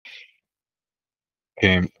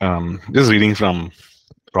Okay, just reading from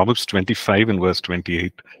Proverbs 25 and verse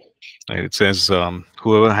 28. It says,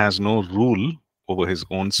 whoever has no rule over his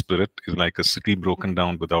own spirit is like a city broken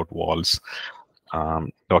down without walls.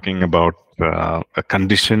 Talking about a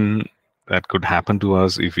condition that could happen to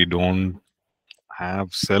us if we don't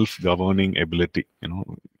have self-governing ability, we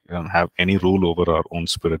don't have any rule over our own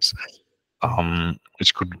spirits.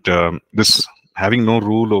 Which could, this having no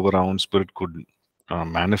rule over our own spirit could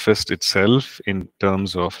manifest itself in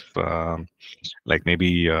terms of like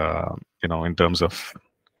maybe in terms of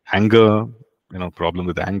anger, problem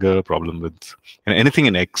with anger, problem with anything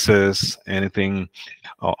in excess, anything,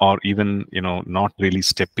 or even not really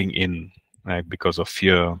stepping in, right, because of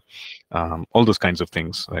fear, all those kinds of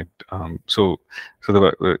things, right? So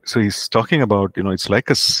he's talking about, it's like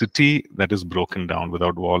a city that is broken down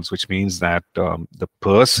without walls, which means that the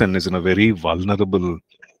person is in a very vulnerable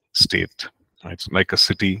state, right? It's like a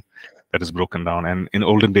city that is broken down. And in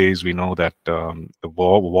olden days, we know that the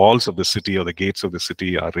walls of the city or the gates of the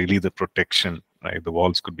city are really the protection, right? The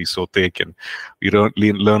walls could be so thick, and we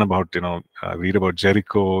learn about, read about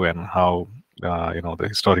Jericho and how, the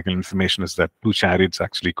historical information is that two chariots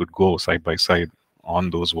actually could go side by side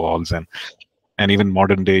on those walls. And even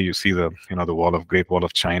modern day, you see the, the Great Wall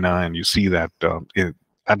of China, and you see that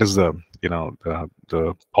that is the,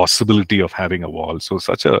 the possibility of having a wall. So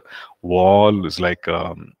such a wall is like,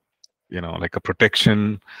 like a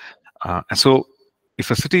protection. And so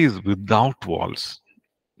if a city is without walls,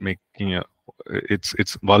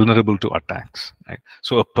 it's vulnerable to attacks, right?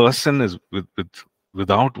 So a person is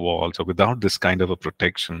without walls or without this kind of a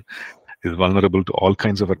protection is vulnerable to all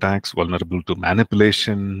kinds of attacks, vulnerable to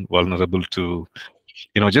manipulation, vulnerable to,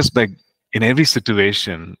 just by, in every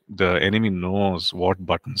situation, the enemy knows what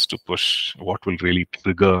buttons to push, what will really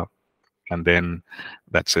trigger, and then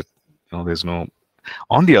that's it. There's no.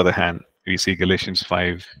 On the other hand, we see Galatians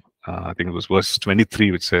 5, I think it was verse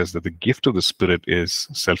 23, which says that the gift of the Spirit is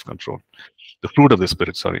self-control. The fruit of the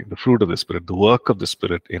Spirit, the work of the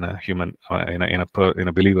Spirit in a human, in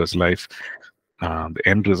a believer's life, the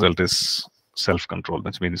end result is self-control.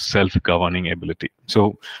 That means self-governing ability.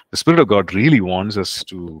 So the Spirit of God really wants us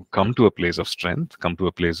to come to a place of strength, come to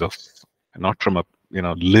a place of, not from a,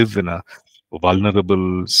 live in a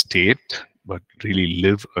vulnerable state, but really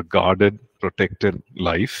live a guarded, protected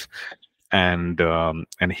life. And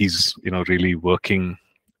he's, really working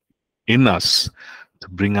in us to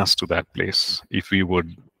bring us to that place, if we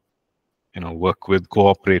would, work with,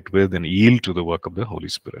 cooperate with, and yield to the work of the Holy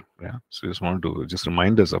Spirit. Yeah. So I just wanted to just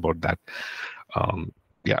remind us about that.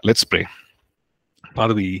 Yeah, let's pray.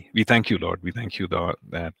 Father, we thank you, Lord. We thank you, Lord,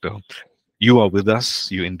 that you are with us,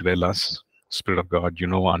 you indwell us. Spirit of God, you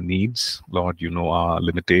know our needs, Lord, you know our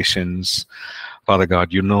limitations. Father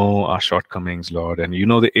God, you know our shortcomings, Lord, and you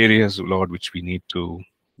know the areas, Lord, which we need to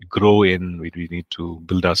grow in, we need to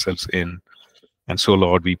build ourselves in. And so,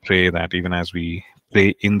 Lord, we pray that even as we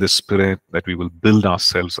pray in the Spirit, that we will build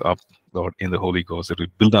ourselves up, Lord, in the Holy Ghost, that we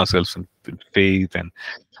build ourselves in faith, and,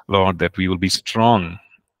 Lord, that we will be strong,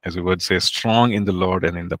 as the word says, strong in the Lord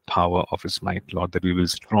and in the power of his might, Lord, that we will be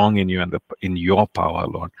strong in you and in your power,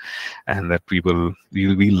 Lord, and that we will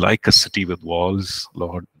be like a city with walls,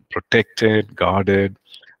 Lord, protected, guarded,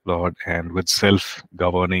 Lord, and with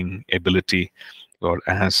self-governing ability, Lord,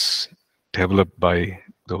 as developed by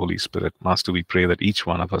the Holy Spirit. Master, we pray that each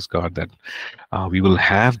one of us, God, that we will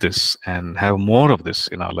have this and have more of this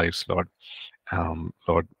in our lives, Lord.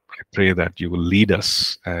 Lord, I pray that you will lead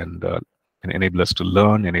us and enable us to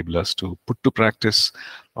learn, enable us to put to practice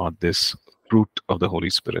this fruit of the Holy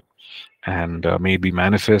Spirit, and may it be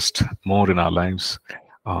manifest more in our lives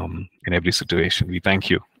in every situation. We thank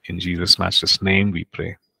you. In Jesus' Master's name we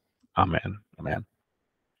pray. Amen. Amen.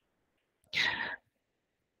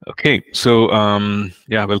 Okay, so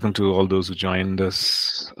yeah, welcome to all those who joined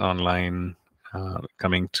us online,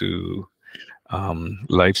 coming to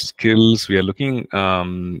life skills. We are looking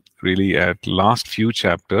really at last few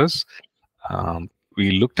chapters.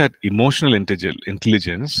 We looked at emotional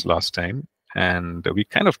intelligence last time, and we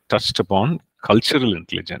kind of touched upon cultural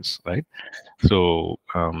intelligence, right? So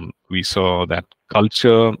we saw that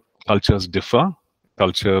cultures differ.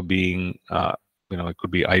 Culture being, it could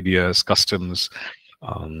be ideas, customs,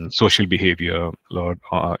 social behavior, Lord,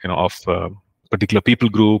 of a particular people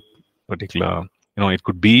group, particular, it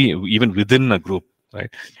could be even within a group, right?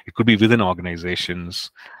 It could be within organizations,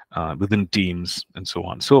 within teams, and so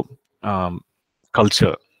on. So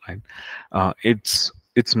culture, right? It's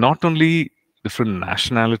not only different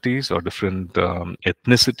nationalities or different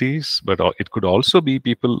ethnicities, but it could also be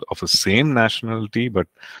people of the same nationality, but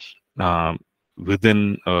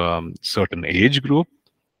within certain age group,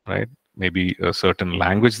 right? maybe a certain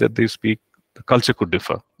language that they speak, the culture could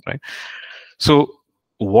differ, right? So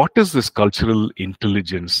what is this cultural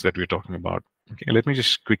intelligence that we're talking about? Okay, let me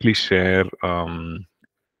just quickly share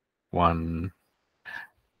one.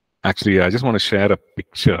 Actually, I just want to share a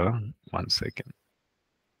picture. 1 second.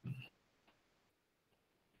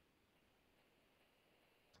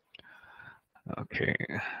 Okay.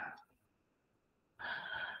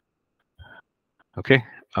 Okay.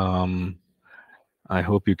 I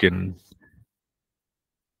hope you can.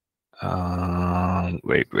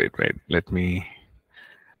 Wait. Let me.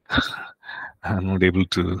 I'm not able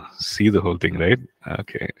to see the whole thing, right?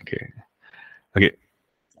 Okay. Okay.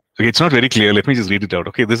 It's not very clear. Let me just read it out.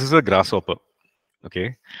 Okay, this is a grasshopper.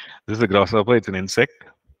 Okay, this is a grasshopper. It's an insect.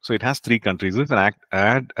 So it has 3 countries. This is an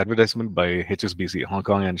advertisement by HSBC, Hong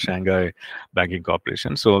Kong and Shanghai Banking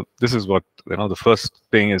Corporation. So this is what, the first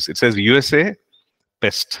thing is. It says USA,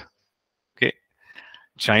 pest. Okay,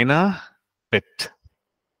 China, pet.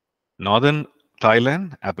 Northern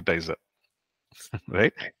Thailand, appetizer.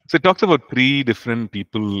 Right? So it talks about 3 different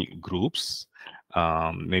people groups,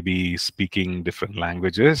 maybe speaking different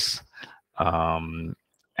languages, and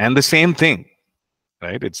the same thing,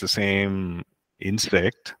 right? It's the same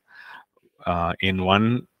insect in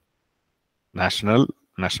one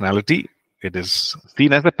nationality. It is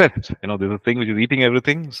seen as a pet. There's a thing which is eating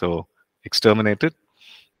everything, so exterminate it.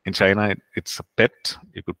 In China, it's a pet.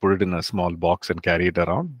 You could put it in a small box and carry it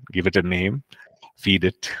around, give it a name, feed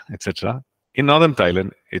it, etc. In northern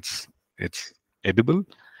Thailand, it's edible,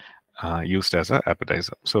 used as an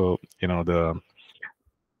appetizer. So the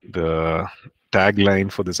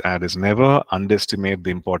tagline for this ad is never underestimate the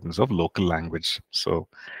importance of local language. So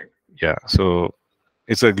yeah, so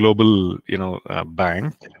it's a global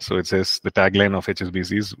bank. So it says the tagline of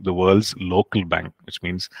HSBC is the world's local bank, which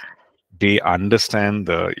means they understand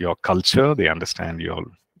your culture, they understand your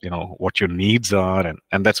what your needs are,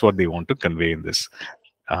 and that's what they want to convey in this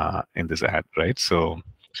ad, right? So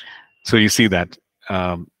you see that.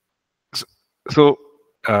 So,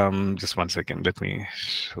 just 1 second, let me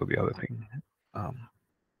show the other thing.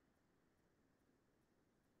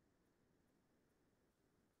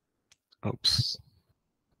 Oops.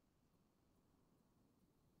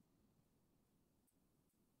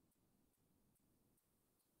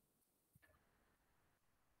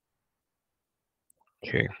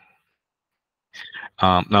 Okay.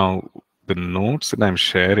 Now the notes that I'm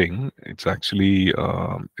sharing, it's actually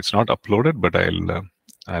it's not uploaded, but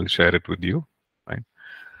I'll share it with you. Right?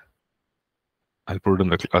 I'll put it in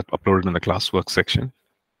the upload it in the classwork section.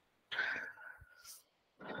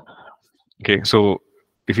 Okay. So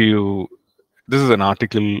if you, this is an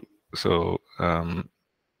article. So and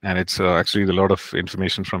it's actually a lot of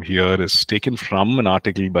information from here is taken from an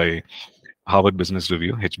article by Harvard Business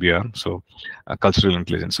Review, HBR. So cultural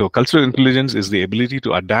intelligence. So cultural intelligence is the ability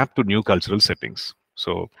to adapt to new cultural settings.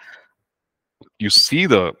 So you see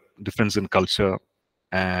the difference in culture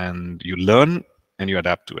and you learn and you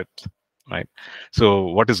adapt to it, right? So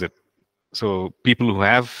what is it? So people who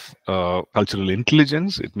have cultural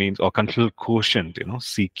intelligence, it means, or cultural quotient,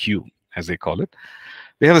 CQ as they call it,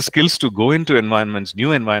 they have the skills to go into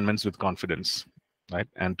new environments with confidence, right?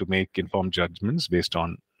 And to make informed judgments based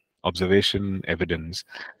on observation, evidence.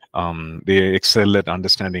 They excel at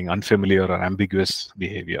understanding unfamiliar or ambiguous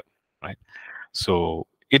behavior, right? So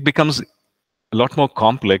it becomes a lot more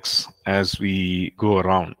complex as we go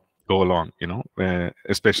along,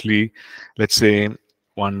 especially, let's say,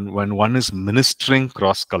 when one is ministering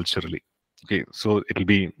cross-culturally. Okay, so it'll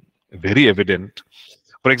be very evident.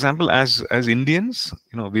 For example, as Indians,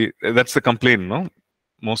 that's the complaint,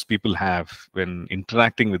 most people have when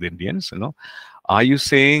interacting with Indians, are you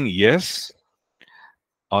saying yes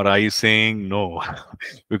or are you saying no?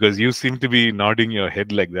 Because you seem to be nodding your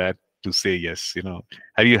head like that to say yes.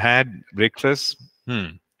 Have you had breakfast?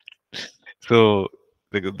 So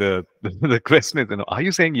the question is, are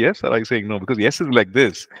you saying yes or are you saying no? Because yes is like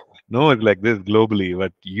this, no is like this globally,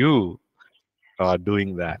 but you are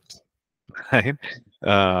doing that, right?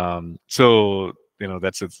 So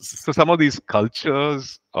that's it. So some of these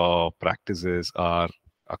cultures or practices are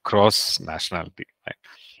across nationality, right?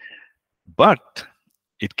 But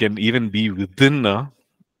it can even be within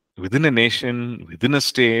a nation, within a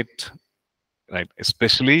state, right?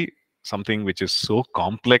 Especially something which is so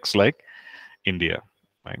complex like India,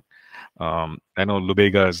 right? I know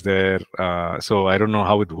Lubega is there, so I don't know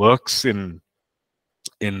how it works in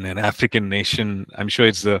an African nation. I'm sure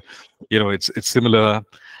it's it's similar,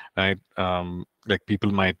 right? Like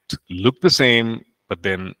people might look the same, but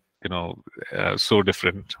then so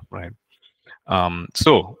different, right?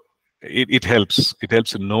 So it helps. It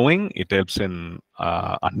helps in knowing. It helps in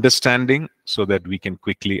understanding, so that we can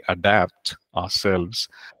quickly adapt ourselves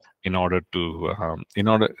in order to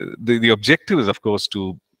the objective is, of course,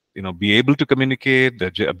 to be able to communicate.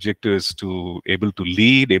 The objective is to able to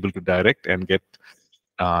lead, able to direct, and get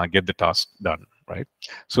the task done, right?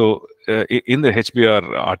 So in the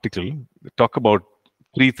HBR article, talk about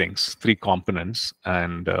three things, three components,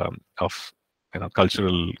 and of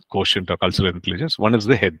cultural quotient or cultural intelligence. One is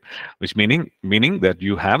the head, which meaning that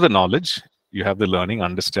you have the knowledge, you have the learning,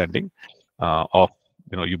 understanding of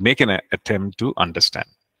you make an attempt to understand.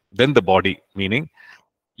 Then the body, meaning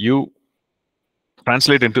you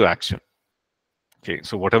translate into action. Okay,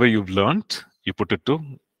 so whatever you've learned, you put it to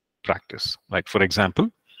practice. Like, for example,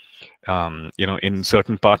 in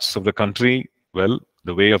certain parts of the country, well,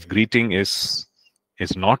 the way of greeting is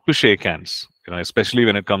not to shake hands. Especially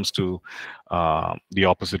when it comes to the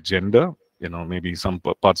opposite gender. Maybe some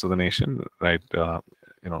parts of the nation, right?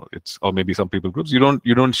 It's, or maybe some people groups, you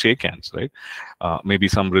don't shake hands, right? Maybe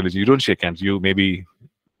some religion, you don't shake hands. You maybe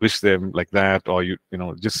wish them like that, or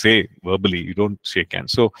just say verbally. You don't shake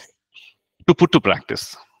hands. So to put to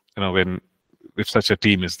practice, if such a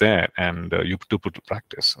team is there, and you to put to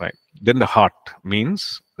practice, right? Then the heart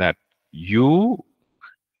means that you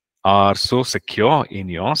are so secure in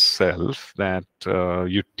yourself that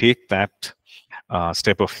you take that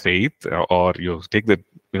step of faith, or you take that,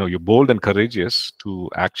 you're bold and courageous to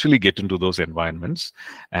actually get into those environments,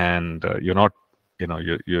 and you're not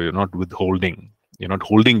withholding, you're not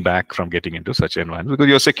holding back from getting into such environments, because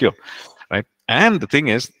you're secure, right? And the thing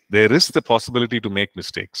is, there is the possibility to make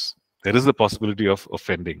mistakes. There is the possibility of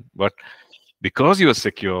offending, but because you are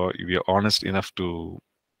secure, you are honest enough to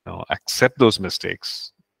accept those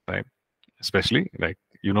mistakes, right? Especially, like,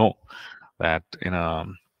 that in our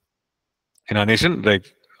nation,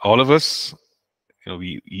 like, all of us,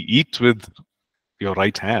 we eat with your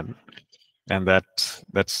right hand, and that's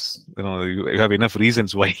you have enough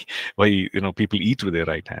reasons why people eat with their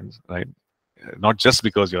right hands, right? Not just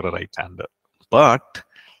because you're a right-hander, but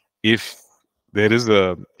if there is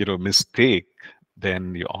a mistake,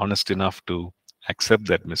 then you're honest enough to accept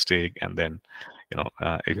that mistake, and then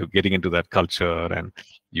if you're getting into that culture, and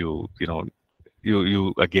you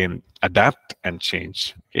again adapt and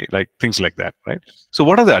change, okay? Like things like that, right? So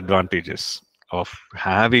what are the advantages of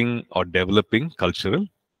having or developing cultural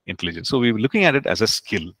intelligence? So we're looking at it as a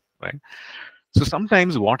skill, right? So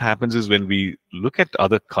sometimes what happens is, when we look at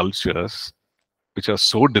other cultures which are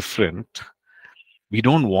so different, we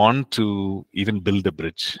don't want to even build a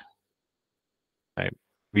bridge, right?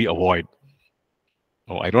 We avoid.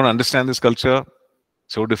 Oh, I don't understand this culture,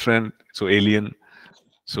 so different, so alien,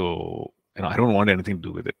 so I don't want anything to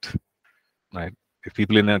do with it, right? If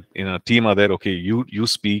people in a team are there, okay, you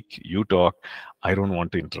speak, you talk, I don't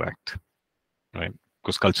want to interact, right?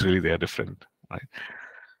 Because culturally they are different, right?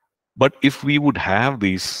 But if we would have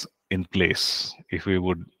these in place, if we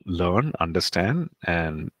would learn, understand,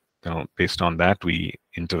 and based on that we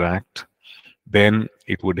interact, then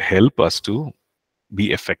it would help us to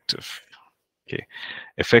be effective. Okay,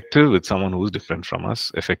 effective with someone who's different from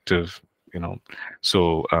us, effective,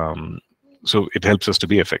 so so it helps us to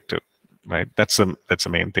be effective, right? That's the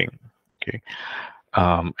main thing. Okay,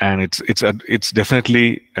 and it's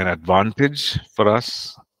definitely an advantage for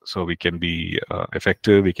us, so we can be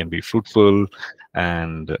effective, we can be fruitful.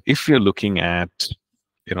 And if you're looking at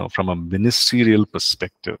from a ministerial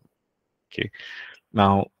perspective, okay,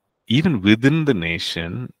 now even within the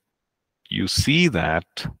nation, you see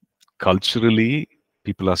that culturally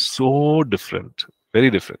people are so different, very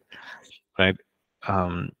different, right?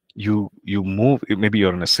 You move, maybe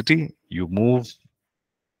you're in a city, you move,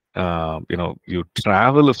 you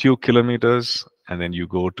travel a few kilometers, and then you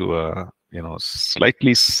go to a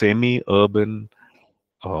slightly semi-urban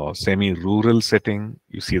or semi-rural setting.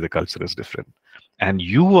 You see the culture is different, and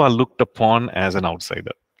you are looked upon as an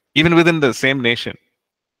outsider, even within the same nation,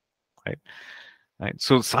 right? Right.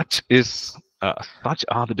 So such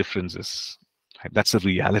are the differences. Right? That's the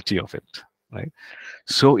reality of it, right?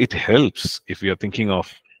 So it helps if we are thinking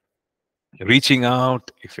of reaching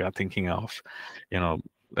out, if you are thinking of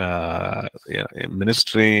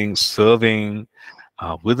ministering, serving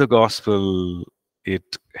with the gospel.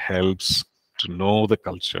 It helps to know the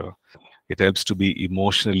culture. It helps to be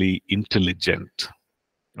emotionally intelligent,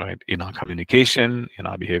 right? In our communication, in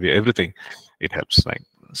our behavior, everything. It helps. Like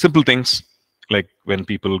simple things, like when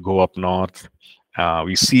people go up north,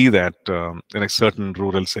 we see that in certain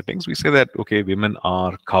rural settings, we say that, okay, women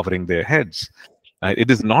are covering their heads. It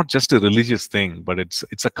is not just a religious thing, but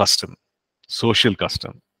it's a custom, social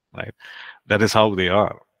custom, right? That is how they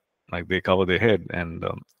are. like they cover their head. And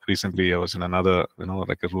recently I was in another,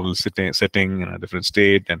 like a rural setting in a different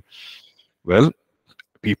state, and well,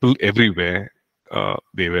 people everywhere,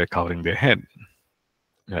 they were covering their head,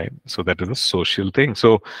 right? So that is a social thing.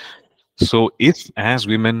 So if as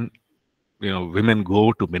women, women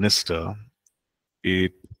go to minister,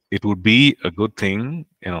 it it would be a good thing.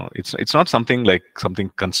 It's not something like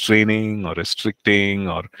something constraining or restricting,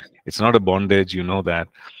 or it's not a bondage, that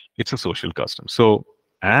it's a social custom. So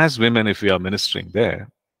as women, if we are ministering there,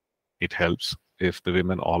 it helps if the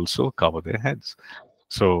women also cover their heads.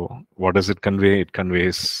 So what does it convey? It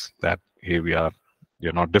conveys that, hey, we are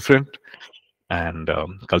not different, and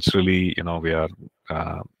culturally,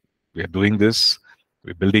 uh, we are doing this.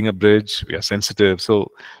 We're building a bridge. We are sensitive.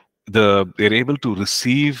 So they're able to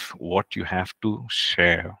receive what you have to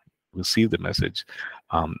share, receive the message,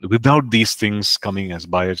 without these things coming as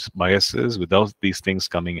biases, without these things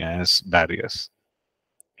coming as barriers,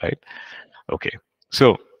 right? Okay.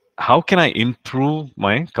 So how can I improve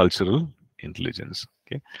my cultural intelligence?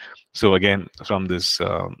 Okay. So again, from this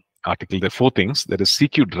article, there are four things. There is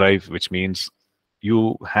CQ drive, which means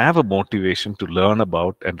you have a motivation to learn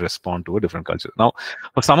about and respond to a different culture. Now,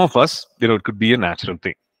 for some of us, it could be a natural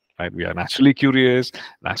thing, right? We are naturally curious,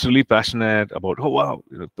 naturally passionate about, oh wow,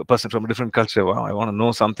 the person from a different culture. Wow, I want to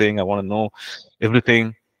know something. I want to know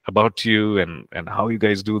everything about you and how you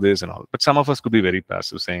guys do this and all. But some of us could be very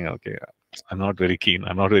passive, saying, okay, I'm not very keen.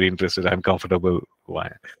 I'm not very interested. I'm comfortable.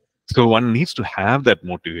 Why? So one needs to have that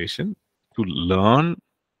motivation to learn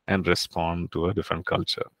and respond to a different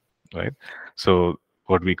culture, right? So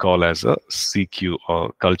what we call as a CQ,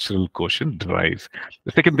 or cultural quotient drive.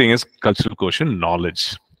 The second thing is cultural quotient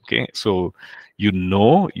knowledge. Okay, so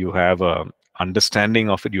you have a understanding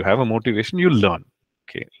of it, you have a motivation, you learn.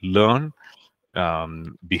 Okay, learn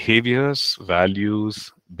behaviors,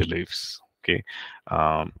 values, beliefs. Okay,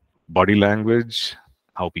 body language,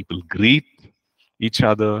 how people greet each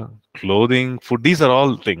other, clothing, food. These are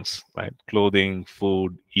all things, right? Clothing,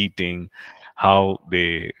 food, eating, how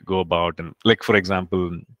they go about. And like, for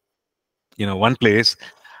example, one place,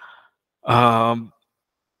 um,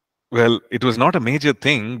 well, it was not a major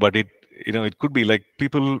thing, but it could be like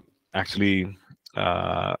people actually, they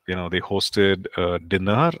hosted a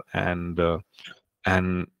dinner, and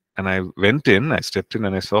I went in, I stepped in,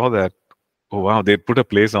 and I saw that, oh wow, they put a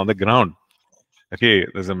place on the ground. Okay,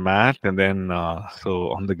 there's a mat, and then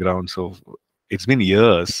so on the ground. So it's been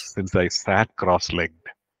years since I sat cross-legged,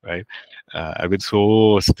 right? I've been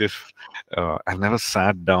so stiff. I've never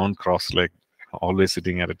sat down cross-legged, always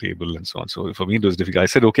sitting at a table and so on. So for me, it was difficult. I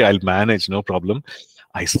said, okay, I'll manage, no problem.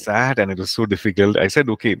 I sat, and it was so difficult. I said,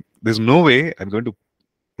 okay, there's no way I'm going to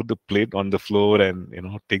put the plate on the floor and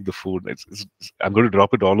take the food. I'm going to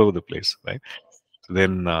drop it all over the place, right? So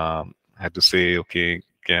then I had to say, okay,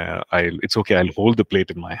 yeah, it's okay. I'll hold the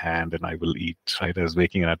plate in my hand and I will eat. Right, I was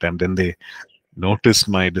making an attempt. Then they noticed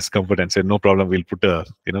my discomfort and said, "No problem. We'll put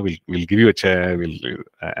we'll give you a chair.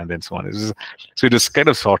 And then so on." So it was kind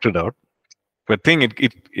of sorted out. But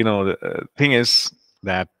the thing is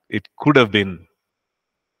that it could have been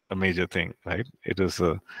a major thing, right? It was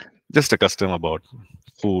just a custom about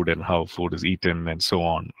food and how food is eaten and so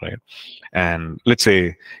on, right? And let's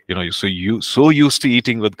say, so used to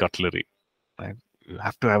eating with cutlery, right? You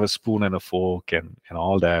have to have a spoon and a fork and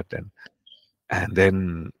all that, and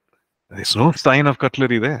then there's no sign of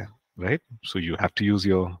cutlery there, right? So you have to use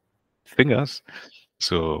your fingers.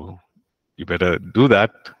 So you better do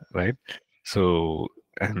that, right? So,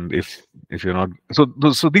 and if you're not, so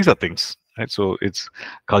these are things, right? So it's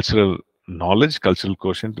cultural knowledge, cultural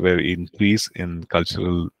quotient, where increase in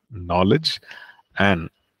cultural knowledge. And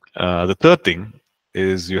the third thing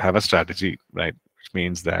is you have a strategy, right? Which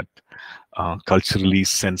means that culturally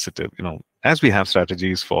sensitive, as we have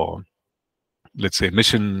strategies for, let's say,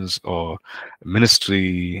 missions or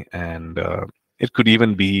ministry, and it could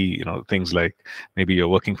even be things like, maybe you're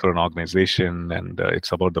working for an organization, and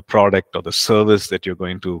it's about the product or the service that you're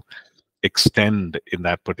going to extend in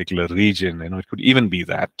that particular region. It could even be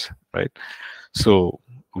that, right? So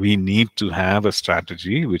we need to have a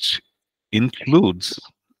strategy which includes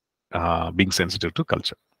being sensitive to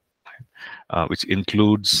culture, which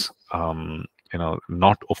includes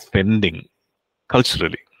not offending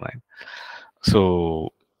culturally, right? So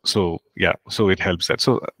it helps that.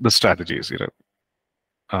 So the strategies,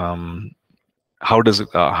 how does it,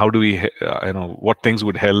 how do we, what things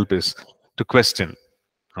would help is to question,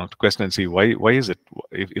 to question and see why is it,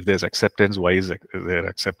 if there's acceptance, why is there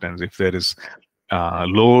acceptance? If there is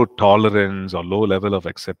low tolerance or low level of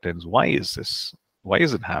acceptance, why is this? Why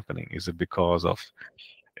is it happening? Is it because of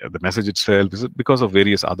the message itself? Is it because of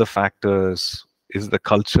various other factors? is the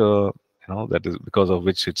culture, that is because of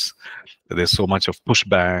which there's so much of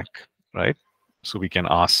pushback, right? So we can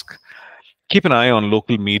keep an eye on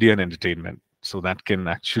local media and entertainment, so that can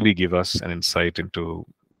actually give us an insight into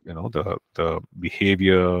the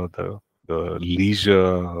behavior, the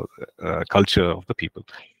leisure culture of the people,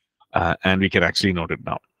 and we can actually note it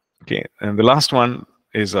down. Okay, and the last one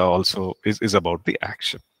is also is about the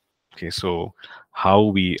action. Okay, so how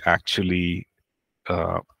we actually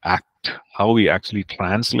act, how we actually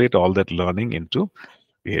translate all that learning into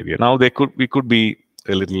behavior. Now, we could be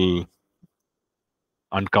a little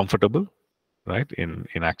uncomfortable, right, in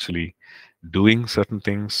actually doing certain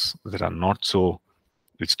things that are not so,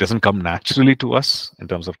 which doesn't come naturally to us in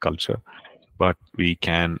terms of culture, but we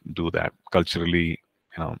can do that culturally,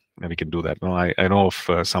 and we can do that. I know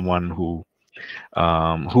of someone who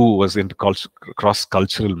was into cross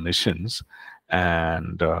cultural missions,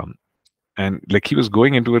 and like he was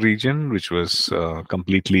going into a region which was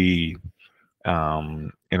completely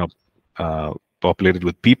um, you know populated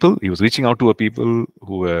with people. He was reaching out to a people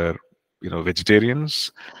who were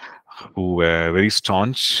vegetarians, who were very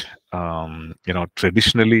staunch,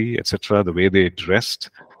 traditionally, etc., the way they dressed,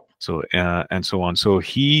 so and so on. So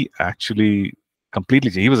he actually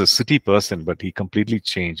he was a city person, but he completely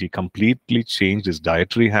changed his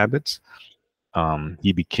dietary habits.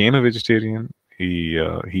 He became a vegetarian.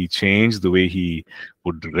 He changed the way he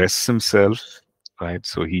would dress himself, right?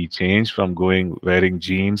 So he changed from wearing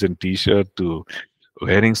jeans and t-shirt to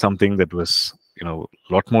wearing something that was a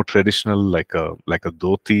lot more traditional, like a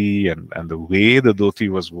dhoti, and the way the dhoti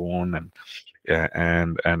was worn, and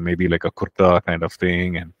and maybe like a kurta kind of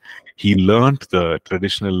thing. And he learned the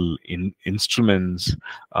traditional instruments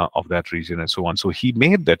of that region and so on. So he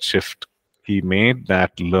made that shift. He made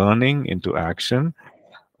that learning into action.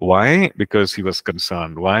 Why? Because he was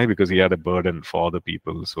concerned. Why? Because he had a burden for the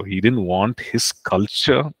people. So he didn't want his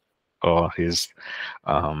culture or his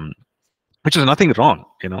which is nothing wrong,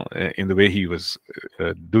 in the way he was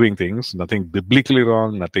doing things, nothing biblically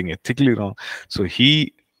wrong, nothing ethically wrong. So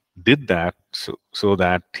he did that so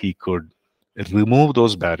that he could remove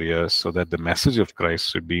those barriers, so that the message of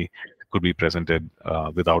Christ could be presented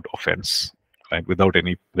without offense, right? Without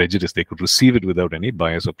any prejudice. They could receive it without any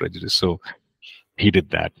bias or prejudice. So he did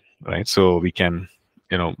that, right? So we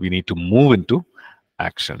need to move into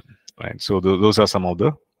action, right? So those are some of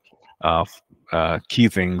the uh, key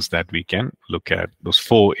things that we can look at, those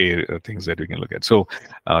four things that we can look at. So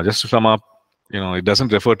just to sum up, it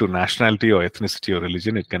doesn't refer to nationality or ethnicity or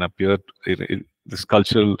religion. It can appear, this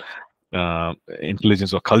cultural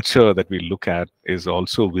intelligence or culture that we look at is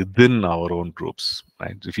also within our own groups,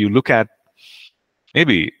 right? If you look at,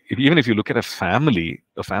 even if you look at a family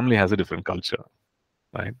has a different culture,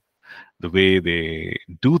 right? The way they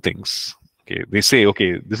do things. Okay, they say,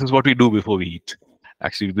 okay, this is what we do before we eat.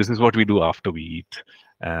 Actually, this is what we do after we eat,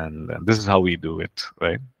 and this is how we do it,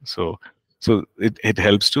 right? So it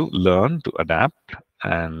helps to learn to adapt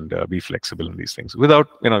and be flexible in these things without,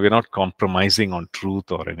 we're not compromising on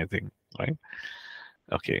truth or anything, right?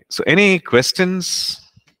 Okay, so any questions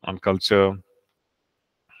on culture?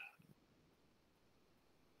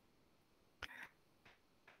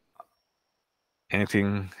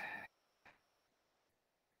 Anything?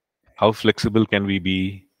 How flexible can we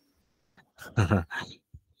be?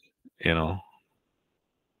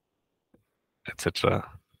 Etc.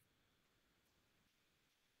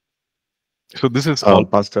 So this is all.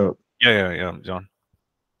 Pastor, Yeah, John.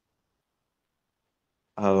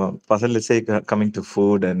 Pastor, let's say coming to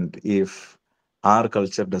food, and if our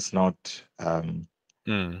culture does not,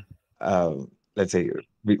 Mm, uh, let's say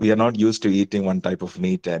we are not used to eating one type of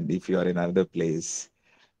meat, and if you are in another place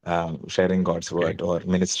sharing God's okay. word or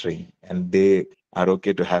ministry, and they are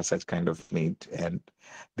okay to have such kind of meat, and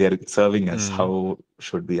they are serving us, Mm. how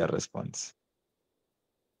should be our response?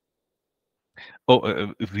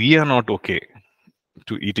 Oh, we are not okay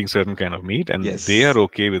to eating certain kind of meat, and they are Yes,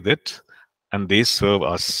 okay with it, and they serve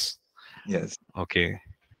us. yes, Okay.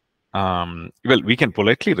 Well, we can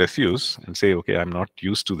politely refuse and say, okay, I'm not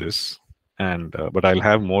used to this, and but I'll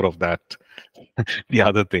have more of that, the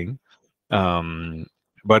other thing. Um,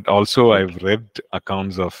 but also, okay, I've read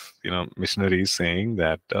accounts of missionaries saying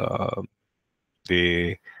that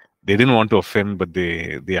they they didn't want to offend, but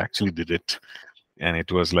they actually did it, and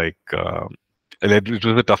it was like it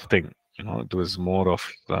was a tough thing. It was more of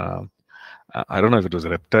I don't know if it was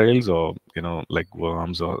reptiles or like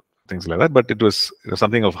worms or things like that, but it was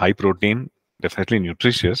something of high protein, definitely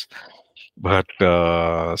nutritious, but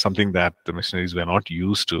something that the missionaries were not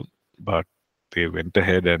used to. But they went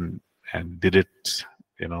ahead and did it,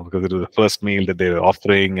 because it was the first meal that they were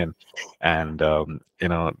offering, and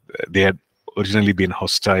they had originally been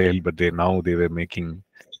hostile, but they were making,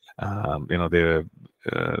 they were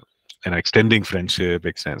uh, extending friendship,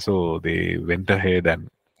 so they went ahead and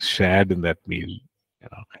shared in that meal.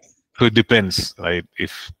 So it depends, right?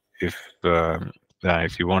 If if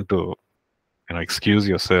you want to excuse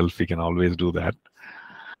yourself, you can always do that.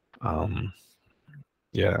 Um,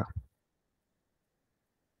 yeah,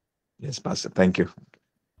 Yes, Pastor. Thank you.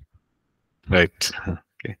 right.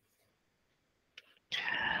 Okay.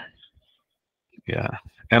 Yeah.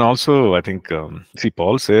 And also, I think, see,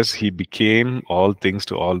 Paul says he became all things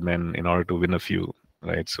to all men in order to win a few,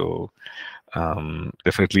 right? So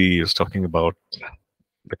definitely he was talking about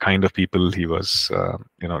the kind of people he was,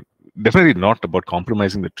 definitely not about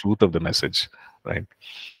compromising the truth of the message, right?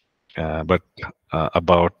 But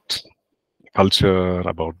about culture,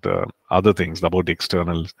 about the other things, about the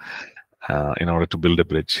external, in order to build a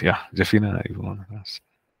bridge. Yeah, Jeffina, you want to ask?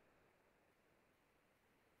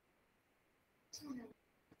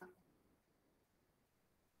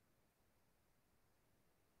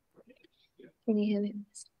 Can you hear me?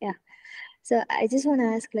 Yeah. So I just want to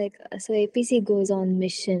ask, like, so APC goes on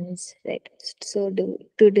missions, right? So do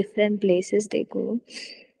to different places they go.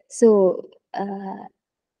 So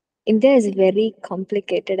India is very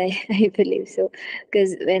complicated, I believe so,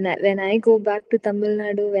 because when I go back to Tamil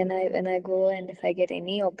Nadu, when I go and if I get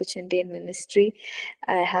any opportunity in ministry,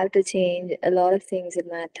 I have to change a lot of things in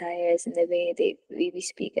my attires and the way we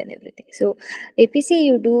speak and everything. So APC,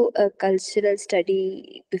 you do a cultural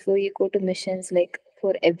study before you go to missions. Like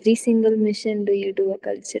for every single mission, do you do a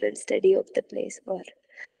cultural study of the place, or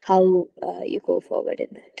how you go forward in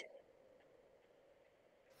that?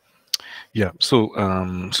 Yeah. So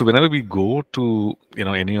whenever we go to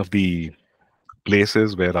any of the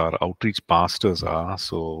places where our outreach pastors are,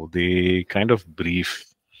 so they kind of brief.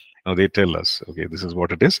 They tell us, okay, this is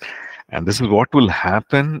what it is, and this is what will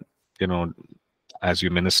happen. You know, as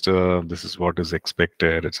you minister, this is what is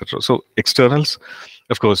expected, etc. So externals,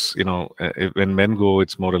 of course, when men go,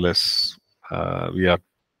 it's more or less we are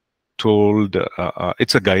told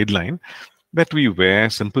it's a guideline that we wear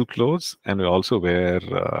simple clothes and we also wear,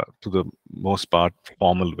 to the most part,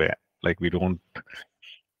 formal wear. Like we don't,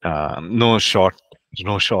 no no shorts,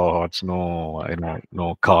 no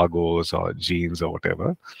no cargos or jeans or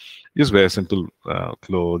whatever. Just wear simple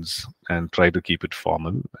clothes and try to keep it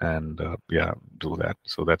formal, and yeah, do that.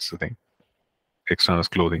 So that's the thing. External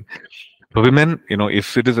clothing. For women,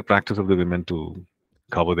 if it is a practice of the women to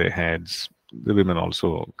cover their heads, the women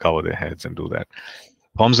also cover their heads and do that.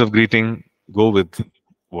 Forms of greeting, go with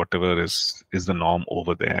whatever is the norm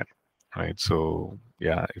over there, right? So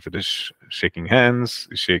yeah, if it is shaking hands,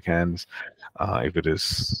 you shake hands. If it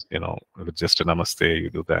is, if it's just a namaste, you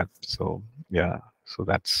do that. So yeah, so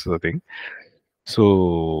that's the thing.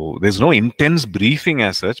 So there's no intense briefing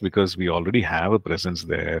as such because we already have a presence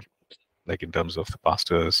there, like in terms of the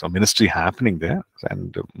pastors or ministry happening there,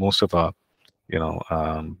 and most of our, you know,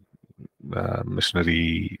 um,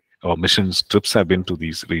 missionary or missions trips have been to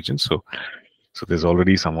these regions. So there's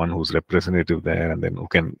already someone who's representative there, and then who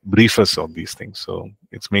can brief us on these things. So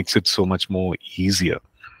it makes it so much more easier,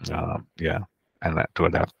 yeah, and to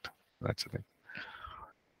adapt. That's the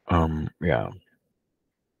thing. Yeah.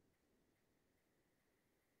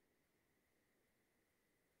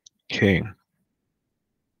 Okay.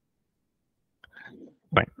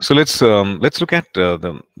 Right. So let's look at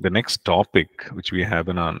the next topic which we have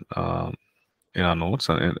in our notes,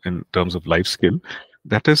 in terms of life skill.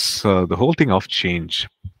 That is the whole thing of change.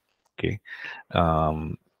 Okay.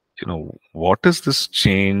 What is this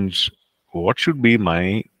change? What should be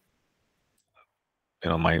my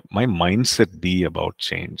mindset be about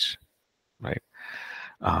change, right?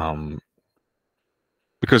 Um,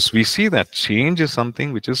 because we see that change is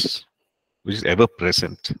something which is ever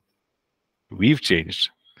present. We've changed.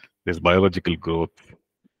 There's biological growth,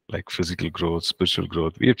 like physical growth, spiritual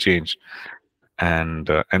growth. We have changed, and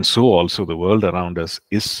so also the world around us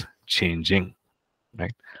is changing,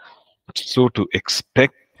 right? So to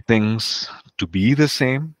expect things to be the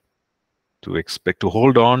same, to expect to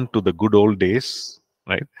hold on to the good old days,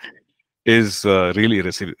 right, is really a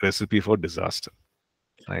recipe for disaster,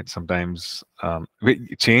 right? Sometimes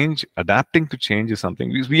adapting to change is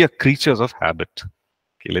something, we are creatures of habit.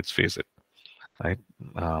 Okay, let's face it, right?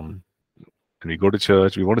 Um, when we go to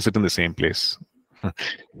church, we want to sit in the same place,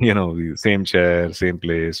 the same chair, same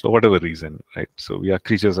place, for whatever reason, right? So we are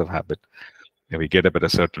creatures of habit. And we get up at a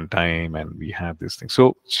certain time and we have this thing.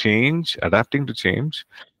 So adapting to change,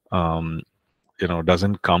 um,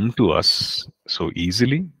 doesn't come to us so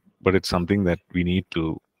easily, but it's something that we need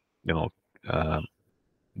to, you know, uh,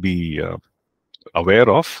 be aware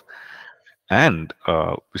of and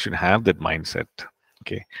we should have that mindset.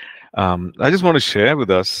 Okay, I just want to share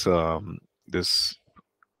with us this,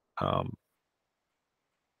 um,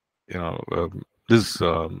 this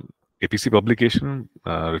APC publication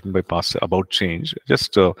written by Pastor about change.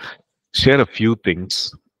 Just share a few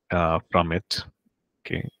things from it.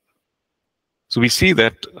 Okay, so we see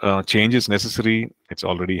that change is necessary. It's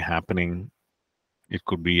already happening. It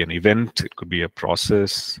could be an event. It could be a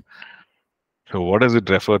process. So what does it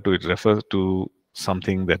refer to? It refers to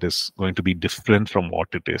something that is going to be different from what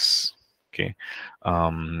it is. Okay.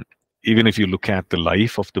 Even if you look at the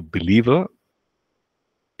life of the believer,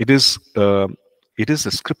 it is a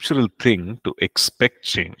scriptural thing to expect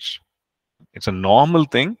change. It's a normal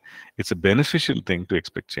thing. It's a beneficial thing to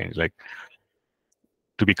expect change, like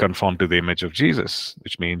to be conformed to the image of Jesus,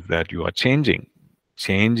 which means that you are changing,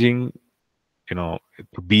 to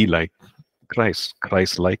be like Christ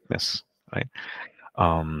likeness, right?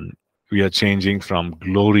 We are changing from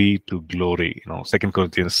glory to glory. 2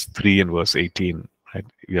 Corinthians 3 and verse 18, right?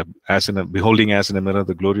 We are beholding as in a mirror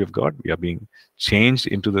the glory of God. We are being changed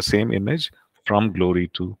into the same image from glory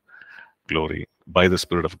to glory by the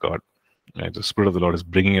Spirit of God. Right? The Spirit of the Lord is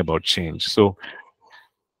bringing about change. So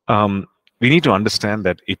we need to understand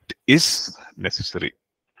that it is necessary.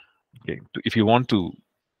 Okay? If you want to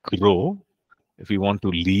grow, if we want to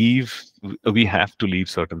leave, we have to leave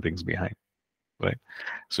certain things behind. Right.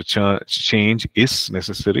 So change is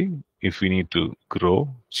necessary if we need to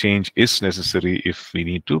grow. Change is necessary if we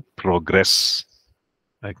need to progress,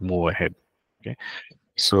 like move ahead. Okay.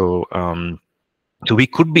 So so we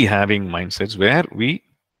could be having mindsets where we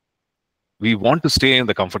want to stay in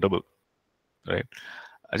the comfortable, right?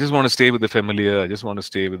 I just want to stay with the familiar. I just want to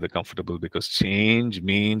stay with the comfortable, because change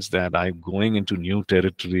means that I'm going into new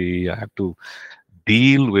territory. I have to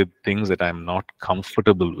deal with things that I'm not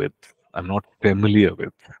comfortable with. I'm not familiar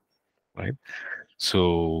with, right?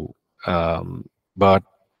 So, but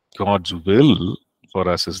God's will for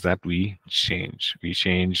us is that we change. We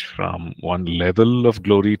change from one level of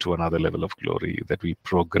glory to another level of glory, that we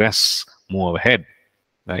progress, move ahead,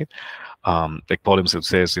 right? Like Paul himself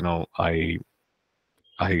says, I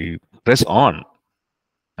press on,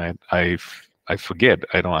 and I forget.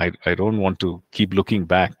 I don't want to keep looking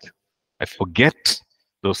back. I forget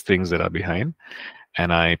those things that are behind,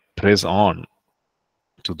 and I press on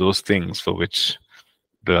to those things for which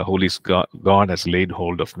the Holy God has laid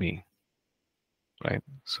hold of me, right?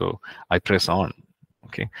 So I press on.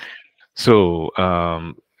 Okay. So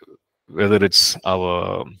whether it's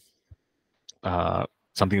our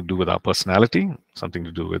something to do with our personality, something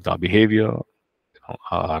to do with our behavior,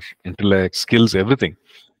 our intellect, skills, everything,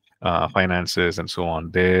 finances, and so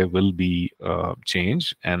on, there will be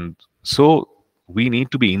change. And so we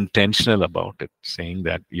need to be intentional about it, saying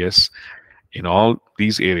that, yes, in all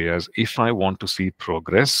these areas, if I want to see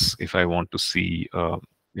progress, if I want to see,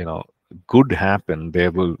 good happen,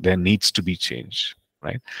 there needs to be change,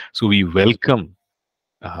 right? So we welcome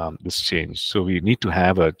this change. So we need to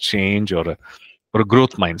have a change or a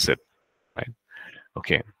growth mindset, right?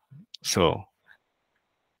 Okay. So,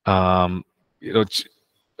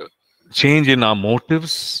 change in our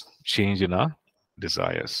motives, change in our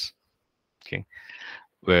desires. Okay,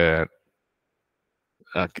 where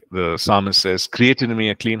the psalmist says, "Create in me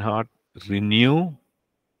a clean heart, renew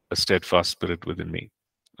a steadfast spirit within me."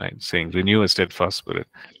 Right, saying, "Renew a steadfast spirit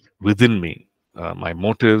within me." My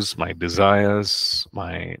motives, my desires,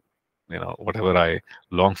 my whatever I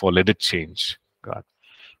long for, let it change, God.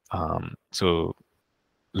 So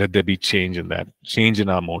let there be change in that, change in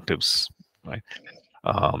our motives, right?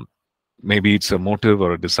 Maybe it's a motive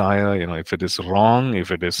or a desire, if it is wrong,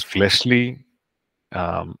 if it is fleshly,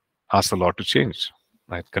 ask the Lord to change,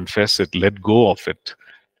 right? Confess it, let go of it,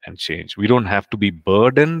 and change. We don't have to be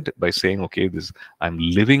burdened by saying, okay, I'm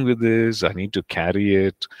living with this, I need to carry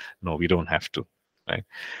it. No, we don't have to, right?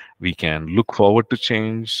 We can look forward to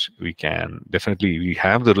change. We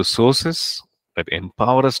have the resources that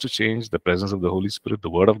empower us to change, the presence of the Holy Spirit, the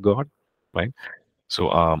Word of God, right? So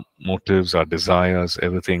our motives, our desires,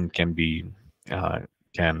 everything can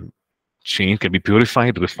change, can be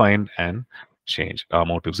purified, refined, and change. Our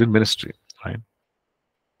motives in ministry, right?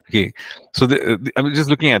 Okay, so I'm just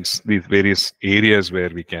looking at these various areas where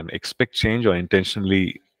we can expect change or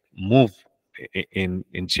intentionally move in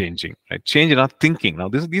changing, right? Change in our thinking. Now,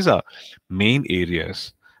 these are main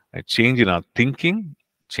areas, right? Change in our thinking,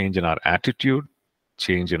 change in our attitude,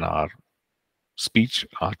 change in our speech,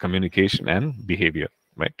 our communication, and behavior,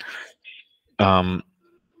 right? And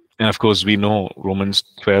of course, we know Romans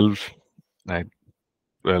 12, right?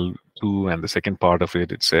 12:2, and the second part of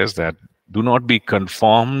it, it says that do not be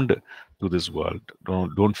conformed to this world.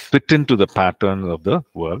 Don't fit into the pattern of the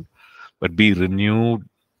world, but be renewed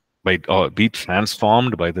by, or be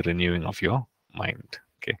transformed by the renewing of your mind.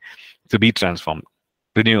 Okay, to be transformed,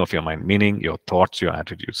 renewing of your mind, meaning your thoughts, your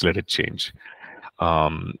attitudes. Let it change.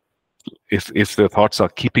 If the thoughts are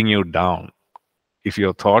keeping you down, if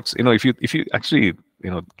your thoughts, if you actually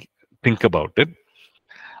think about it,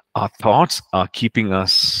 our thoughts are keeping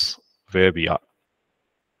us where we are.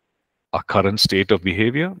 Our current state of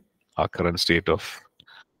behavior, our current state of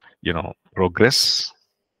progress,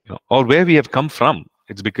 or where we have come from.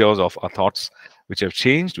 It's because of our thoughts which have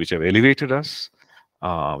changed, which have elevated us,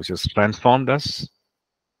 which has transformed us.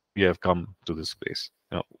 We have come to this place.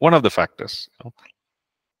 One of the factors.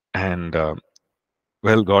 And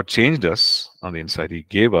well, God changed us on the inside. He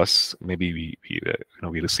gave us, maybe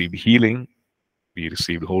we received healing, we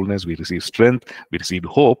received wholeness, we received strength, we received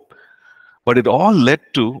hope, but it all led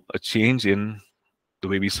to a change in the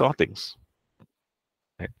way we saw things,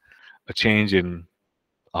 right? A change in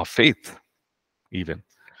our faith, even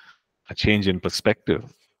a change in perspective,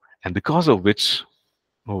 and because of which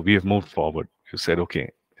we have moved forward. You said, okay,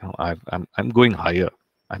 I'm going higher.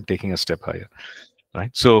 I'm taking a step higher, right?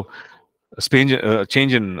 So a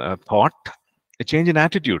change in thought, a change in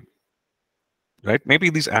attitude, right? Maybe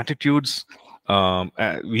these attitudes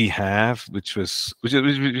we have, which was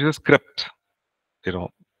crept,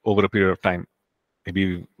 over a period of time. Maybe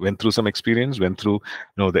we went through some experience, went through,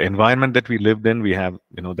 the environment that we lived in. We have,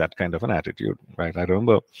 that kind of an attitude, right? I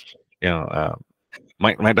remember,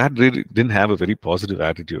 my dad really didn't have a very positive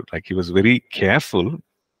attitude. Like, he was very careful.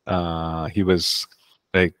 He was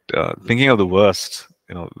like thinking of the worst,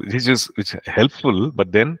 which is helpful,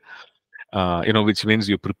 but then which means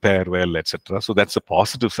you prepare well, etc. So that's the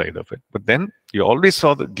positive side of it. But then you always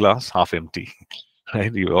saw the glass half empty,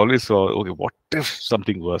 right? You always saw, okay, what if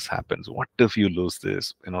something worse happens? What if you lose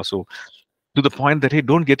this? So to the point that, hey,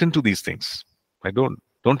 don't get into these things. Right?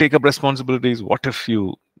 Don't take up responsibilities. What if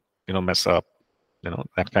you mess up?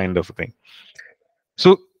 That kind of thing.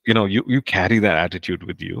 So you carry that attitude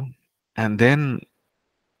with you, and then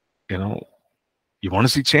you want to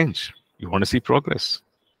see change. You want to see progress.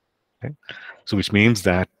 Okay? So which means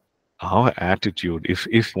that our attitude,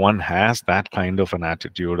 if one has that kind of an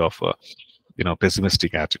attitude of a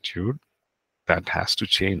pessimistic attitude, that has to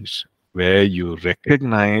change, where you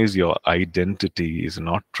recognize your identity is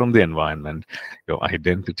not from the environment. Your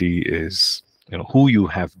identity is who you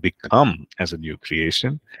have become as a new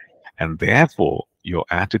creation, and therefore your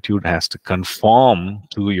attitude has to conform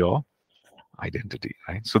to your identity,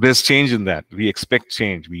 right? So there's change in that. We expect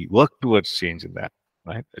change. We work towards change in that,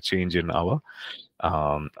 right? A change in our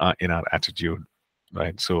attitude,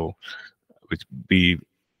 right? So which we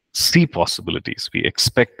see possibilities, we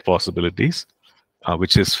expect possibilities,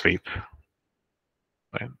 which is faith,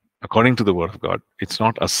 right? According to the Word of God. It's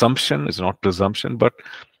not assumption, it's not presumption, but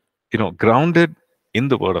grounded in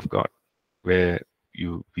the Word of God, where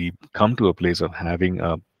we come to a place of having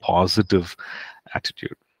a positive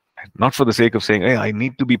attitude. Not for the sake of saying, hey, I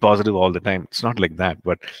need to be positive all the time. It's not like that,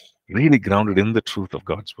 but really grounded in the truth of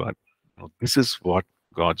God's Word. This is what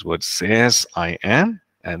God's Word says I am,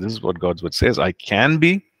 and this is what God's Word says I can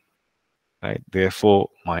be, right? Therefore,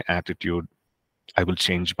 my attitude, I will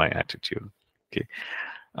change my attitude. Okay.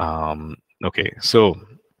 Okay. So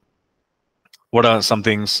what are some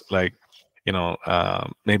things like,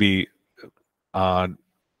 maybe our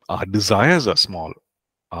desires are small,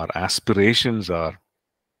 our aspirations are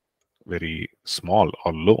very small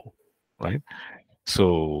or low, right?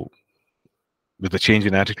 So with a change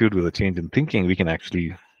in attitude, with a change in thinking, we can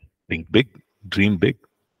actually think big, dream big,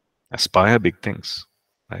 aspire big things,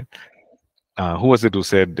 right? Who was it who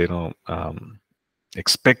said,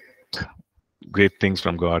 expect great things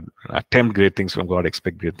from God, attempt great things from God,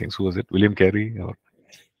 expect great things? Who was it? William Carey? Or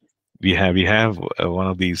we have one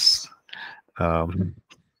of these.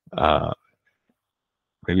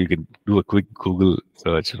 Maybe you can do a quick Google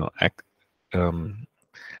search. I don't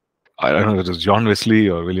know if it was John Wesley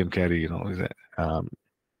or William Carey.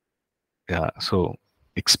 Yeah. So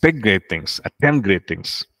expect great things, attempt great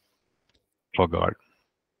things for God,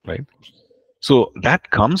 right? So that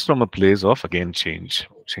comes from a place of, again, change.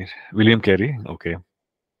 William Carey, okay.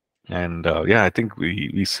 And yeah, I think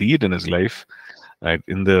we see it in his life, right?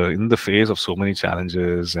 In the face of so many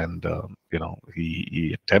challenges, and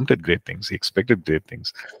he attempted great things, he expected great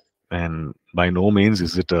things, and by no means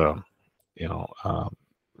is it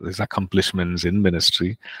his accomplishments in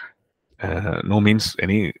ministry. No means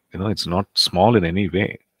any, it's not small in any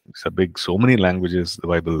way. It's a big, so many languages, the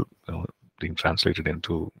Bible, being translated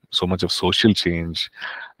into, so much of social change,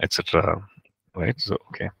 etc. Right? So,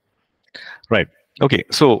 okay. Right. Okay.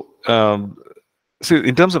 So so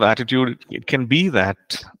in terms of attitude, it can be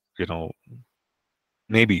that, you know,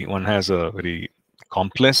 maybe one has a very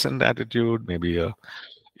complacent attitude, maybe a,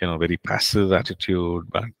 you know, very passive attitude,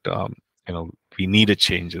 but you know, we need a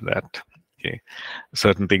change in that. Okay,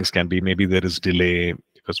 certain things can be, maybe there is delay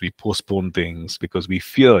because we postpone things because we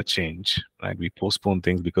fear change, right? We postpone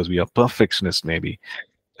things because we are perfectionists, maybe.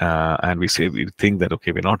 And we say, we think that,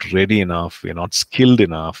 okay, we're not ready enough, we're not skilled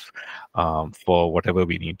enough for whatever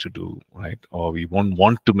we need to do, right? Or we won't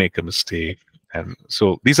want to make a mistake. And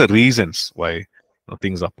so these are reasons why, you know,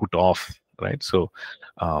 things are put off, right? So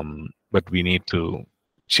but we need to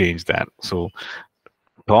change that. So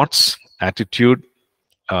thoughts, attitude,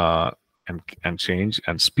 and change,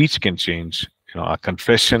 and speech can change. You know, our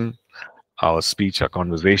confession, our speech, our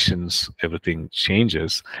conversations, everything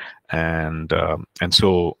changes, and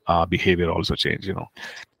so our behavior also change. You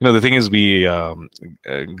know, the thing is, we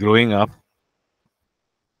growing up,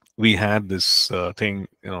 we had this thing.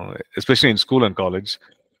 You know, especially in school and college.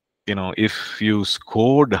 You know, if you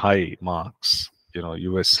scored high marks, you know,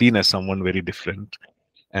 you were seen as someone very different,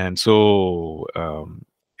 and so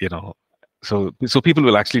you know, so people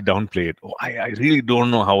will actually downplay it. Oh, I really don't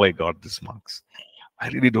know how I got this marks. I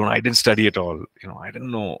really don't. I didn't study at all. You know, I don't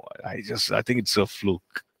know. I think it's a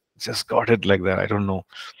fluke. Just got it like that. I don't know.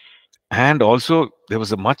 And also, there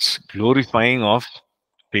was a much glorifying of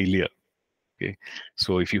failure. Okay,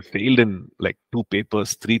 so if you failed in like 2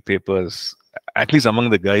 papers, 3 papers, at least among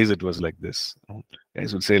the guys, it was like this. You know,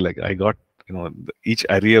 guys would say like, I got, you know, each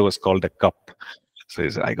area was called a cup. So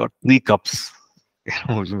I got 3 cups. You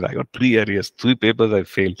know, I got 3 areas, 3 papers I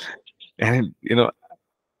failed, and you know,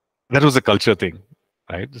 that was a culture thing,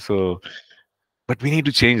 right? So, but we need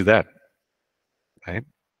to change that, right?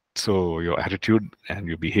 So your attitude and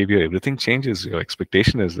your behavior, everything changes. Your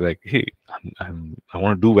expectation is like, hey, I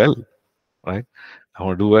want to do well, right? I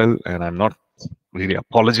want to do well, and I'm not really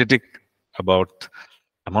apologetic about.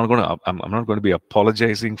 I'm not going to be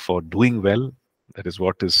apologizing for doing well. That is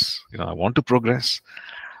what is, you know, I want to progress,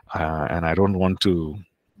 and I don't want to.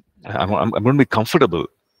 I'm going to be comfortable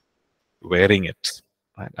wearing it.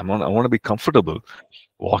 Right? I want to be comfortable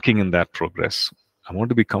walking in that progress. I want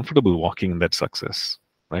to be comfortable walking in that success,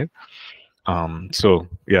 right? So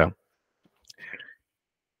yeah.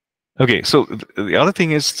 Okay. So the other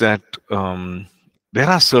thing is that there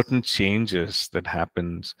are certain changes that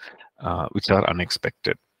happens which are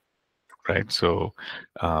unexpected, right? So,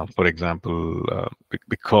 for example,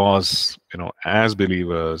 because, you know, as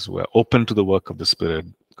believers, we're open to the work of the Spirit.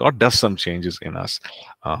 God does some changes in us.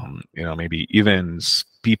 You know, maybe events,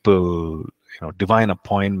 people, you know, divine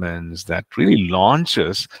appointments that really launch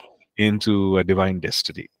us into a divine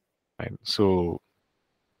destiny, right? So,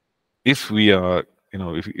 if we are, you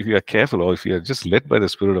know, if you are careful, or if you are just led by the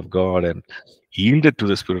Spirit of God and yielded to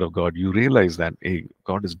the Spirit of God, you realize that, hey,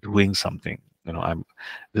 God is doing something. You know,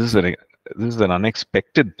 this is an this is an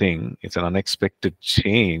unexpected thing. It's an unexpected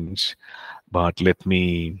change, but let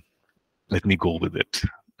me go with it.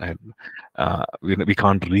 And we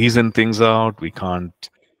can't reason things out. We can't,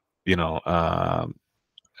 you know,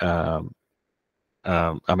 I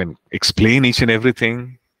mean, explain each and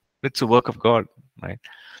everything. It's a work of God, right?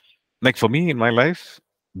 Like for me in my life,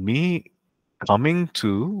 me coming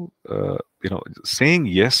to, you know, saying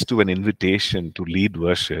yes to an invitation to lead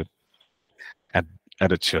worship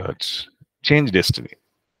at a church changed destiny,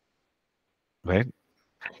 right?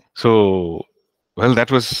 So, well,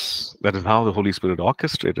 that is how the Holy Spirit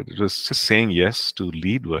orchestrated. It was just saying yes to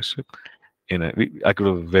lead worship. I could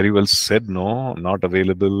have very well said no, not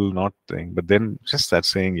available, not thing, but then just that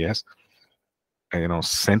saying yes, you know,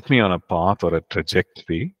 sent me on a path or a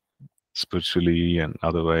trajectory, spiritually and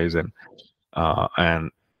otherwise, and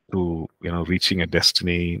to, you know, reaching a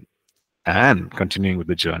destiny and continuing with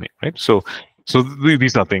the journey, right? So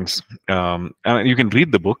these are things. And you can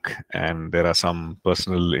read the book, and there are some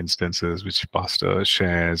personal instances which pastor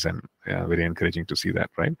shares, and very encouraging to see that,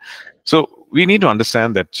 right? So we need to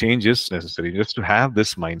understand that change is necessary, just to have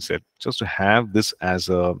this mindset, just to have this as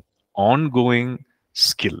a ongoing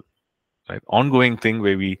skill, right? Ongoing thing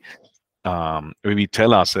where we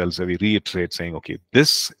tell ourselves, where we reiterate saying, okay,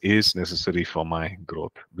 this is necessary for my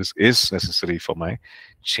growth. This is necessary for my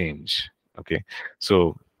change. Okay.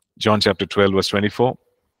 So John chapter 12, verse 24,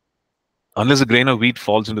 unless a grain of wheat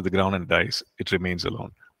falls into the ground and dies, it remains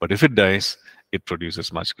alone. But if it dies, it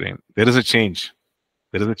produces much grain. There is a change.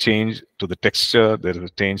 There is a change to the texture. There is a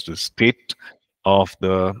change to the state of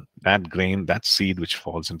that grain, that seed which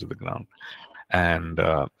falls into the ground. And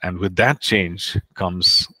with that change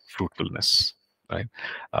comes fruitfulness, right?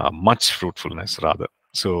 Much fruitfulness, rather.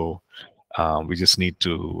 So we just need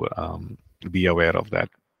to be aware of that.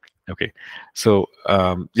 Okay, so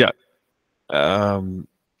yeah,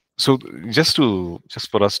 so just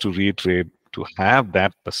for us to reiterate, to have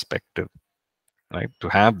that perspective, right? To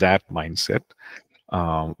have that mindset,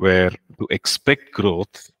 where to expect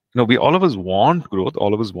growth. We all of us want growth.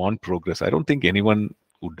 All of us want progress. I don't think anyone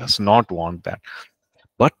who does not want that.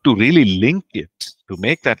 But to really link it, to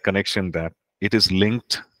make that connection, that it is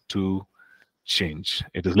linked to change.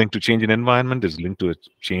 It is linked to change in environment. Is linked to a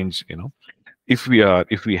change. If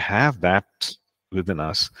we have that within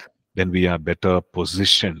us, then we are better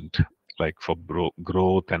positioned, like for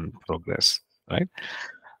growth and progress, right?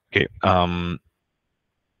 Okay.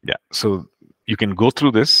 Yeah. So you can go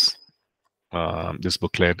through this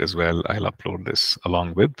booklet as well. I'll upload this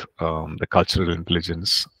along with the cultural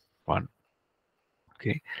intelligence one.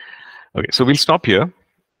 Okay. Okay. So we'll stop here.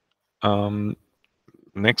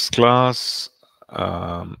 Next class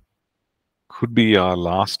could be our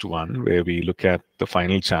last one, where we look at the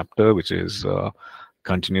final chapter, which is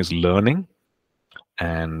continuous learning.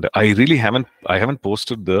 And I haven't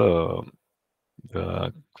posted the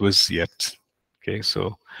quiz yet. Okay,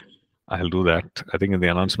 so I'll do that. I think in the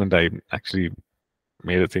announcement I actually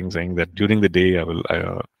made a thing saying that during the day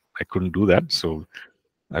I couldn't do that, so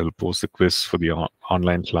I will post the quiz for the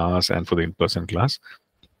online class and for the in-person class.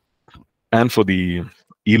 And for the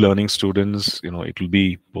e-learning students, it will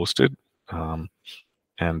be posted, and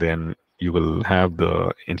then you will have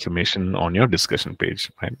the information on your discussion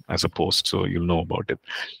page, right, as a post, so you'll know about it.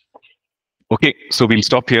 Okay, so we'll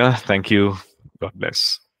stop here. Thank you. God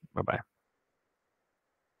bless. Bye-bye.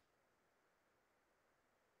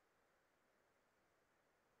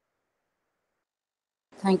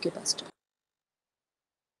 Thank you, Pastor.